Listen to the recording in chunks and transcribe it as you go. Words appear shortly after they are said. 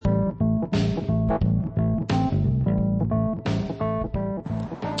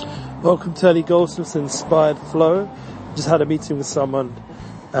Welcome to Eli Goldsmith's Inspired Flow. Just had a meeting with someone,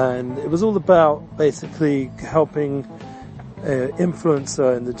 and it was all about basically helping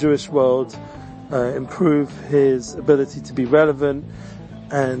influencer in the Jewish world improve his ability to be relevant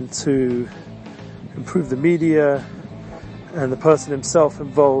and to improve the media and the person himself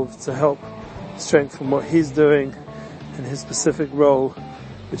involved to help strengthen what he's doing in his specific role,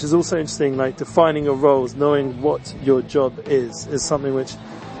 which is also interesting. Like defining your roles, knowing what your job is something which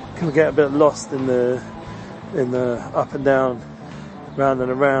can get a bit lost in the up and down, round and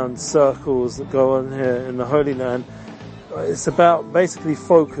around circles that go on here in the Holy Land. It's about basically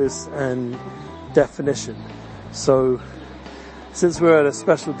focus and definition. So since we're at a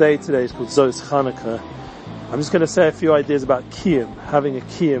special day today, it's called Zos Chanukah, I'm just going to say a few ideas about Kiyum, having a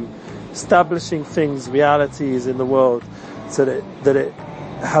Kiyum, establishing things, realities in the world so that it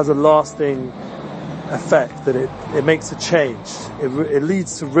has a lasting effect, that it makes a change. It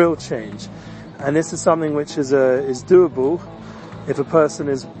leads to real change. And this is something which is doable if a person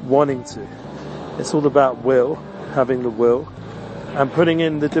is wanting to. It's all about will, having the will, and putting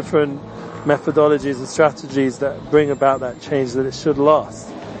in the different methodologies and strategies that bring about that change, that it should last.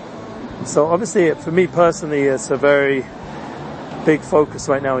 So obviously, for me personally, it's a very big focus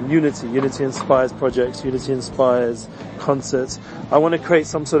right now on unity. Unity inspires projects, unity inspires concerts. I want to create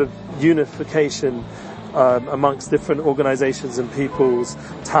some sort of unification amongst different organizations and people's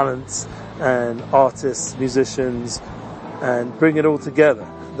talents and artists, musicians, and bring it all together.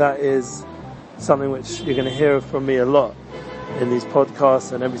 That is something which you're going to hear from me a lot in these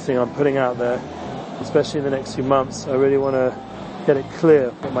podcasts and everything I'm putting out there, especially in the next few months. I really want to get it clear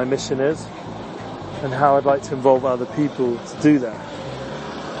what my mission is and how I'd like to involve other people to do that.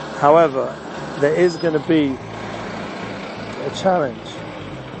 However, there is going to be a challenge,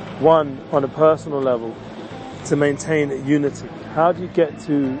 one on a personal level, to maintain unity. How do you get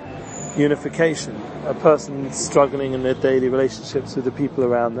to unification? A person struggling in their daily relationships with the people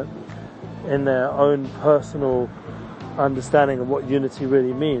around them, in their own personal understanding of what unity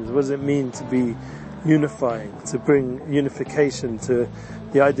really means. What does it mean to be unifying, to bring unification, to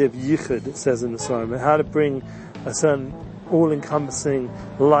the idea of yichud, it says in the Psalm, and how to bring a certain all-encompassing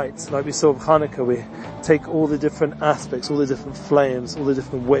light. Like we saw with Hanukkah, we take all the different aspects, all the different flames, all the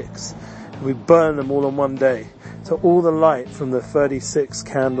different wicks, and we burn them all on one day. So all the light from the 36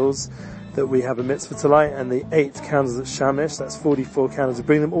 candles that we have a mitzvah to light and the 8 candles at Shamish, that's 44 candles, we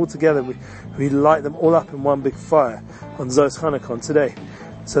bring them all together, we light them all up in one big fire on Zos Chanukah today.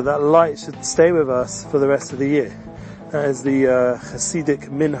 So that light should stay with us for the rest of the year. That is the Hasidic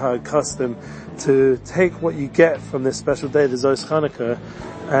minhag custom, to take what you get from this special day, the Zos Chanukah,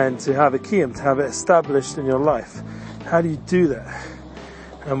 and to have a kiyum, to have it established in your life. How do you do that?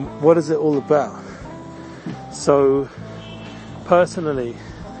 And what is it all about? So, personally,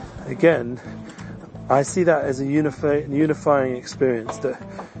 again, I see that as a unifying experience, that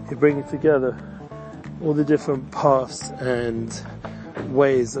you're bringing together all the different paths and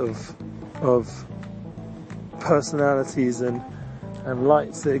ways of personalities and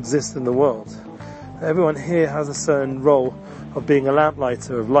lights that exist in the world. Everyone here has a certain role of being a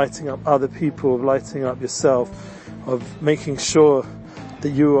lamplighter, of lighting up other people, of lighting up yourself, of making sure that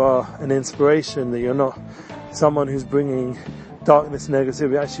you are an inspiration, that you're not someone who's bringing darkness and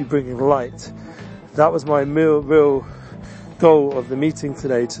negativity, actually bringing light. That was my real goal of the meeting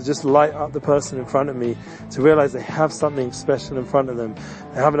today, to just light up the person in front of me, to realize they have something special in front of them.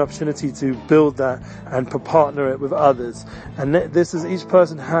 They have an opportunity to build that and partner it with others. And this is, each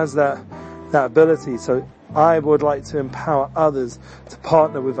person has that ability. So I would like to empower others to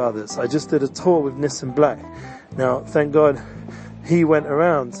partner with others. I just did a tour with Nissim Black. Now, thank God he went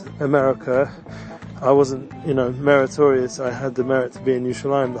around America. I wasn't, meritorious. I had the merit to be in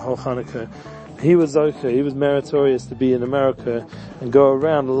Yerushalayim the whole Hanukkah. He was okay. He was meritorious to be in America and go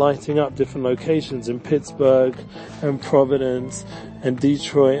around lighting up different locations in Pittsburgh and Providence and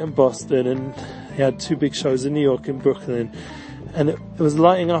Detroit and Boston, and he had 2 big shows in New York and Brooklyn. And it was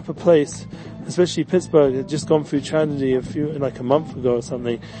lighting up a place, especially Pittsburgh, had just gone through tragedy a month ago or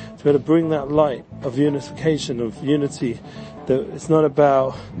something, to be able to bring that light of unification, of unity. That it's not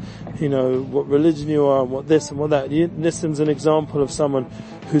about, what religion you are and what this and what that. Nissim's an example of someone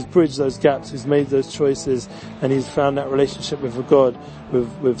who's bridged those gaps, who's made those choices, and he's found that relationship with God,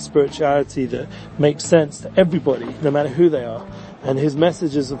 with spirituality that makes sense to everybody, no matter who they are. And his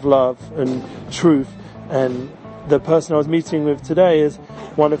messages of love and truth, and the person I was meeting with today is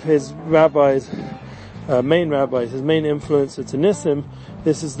one of his rabbis, main rabbis, his main influencer to Nissim.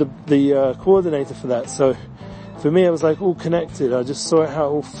 This is the coordinator for that. So for me, it was like all connected. I just saw how it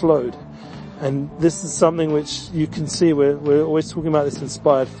all flowed. And this is something which you can see, we're always talking about this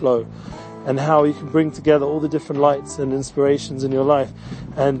inspired flow, and how you can bring together all the different lights and inspirations in your life,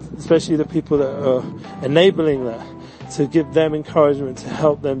 and especially the people that are enabling that, to give them encouragement to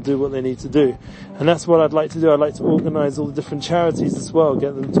help them do what they need to do. And that's what I'd like to do. I'd like to organize all the different charities as well,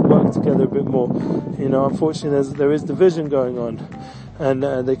 get them to work together a bit more. Unfortunately there is division going on,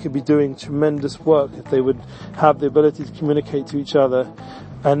 and they could be doing tremendous work if they would have the ability to communicate to each other.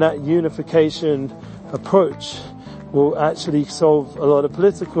 And that unification approach will actually solve a lot of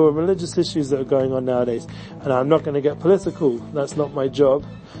political and religious issues that are going on nowadays. And I'm not going to get political. That's not my job.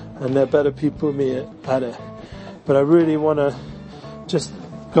 And there are better people than me at it. But I really want to just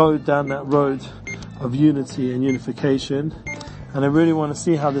go down that road of unity and unification. And I really want to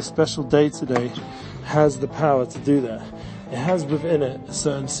see how this special day today has the power to do that. It has within it a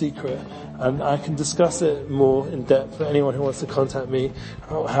certain secret. And I can discuss it more in depth for anyone who wants to contact me,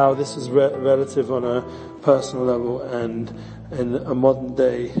 how this is relative on a personal level and in a modern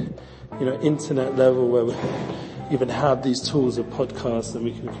day, internet level where we even have these tools of podcasts and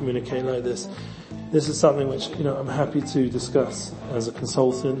we can communicate like this. This is something which, I'm happy to discuss as a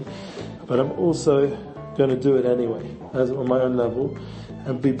consultant, but I'm also going to do it anyway, on my own level,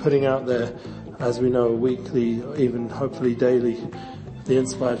 and be putting out there, as we know, weekly, or even hopefully daily, the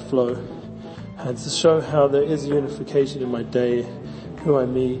inspired flow, and to show how there is unification in my day, who I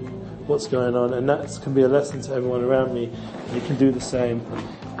meet, what's going on, and that can be a lesson to everyone around me, and you can do the same.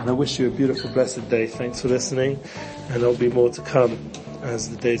 And I wish you a beautiful, blessed day. Thanks for listening, and there'll be more to come as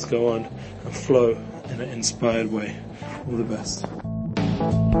the days go on and flow in an inspired way. All the best.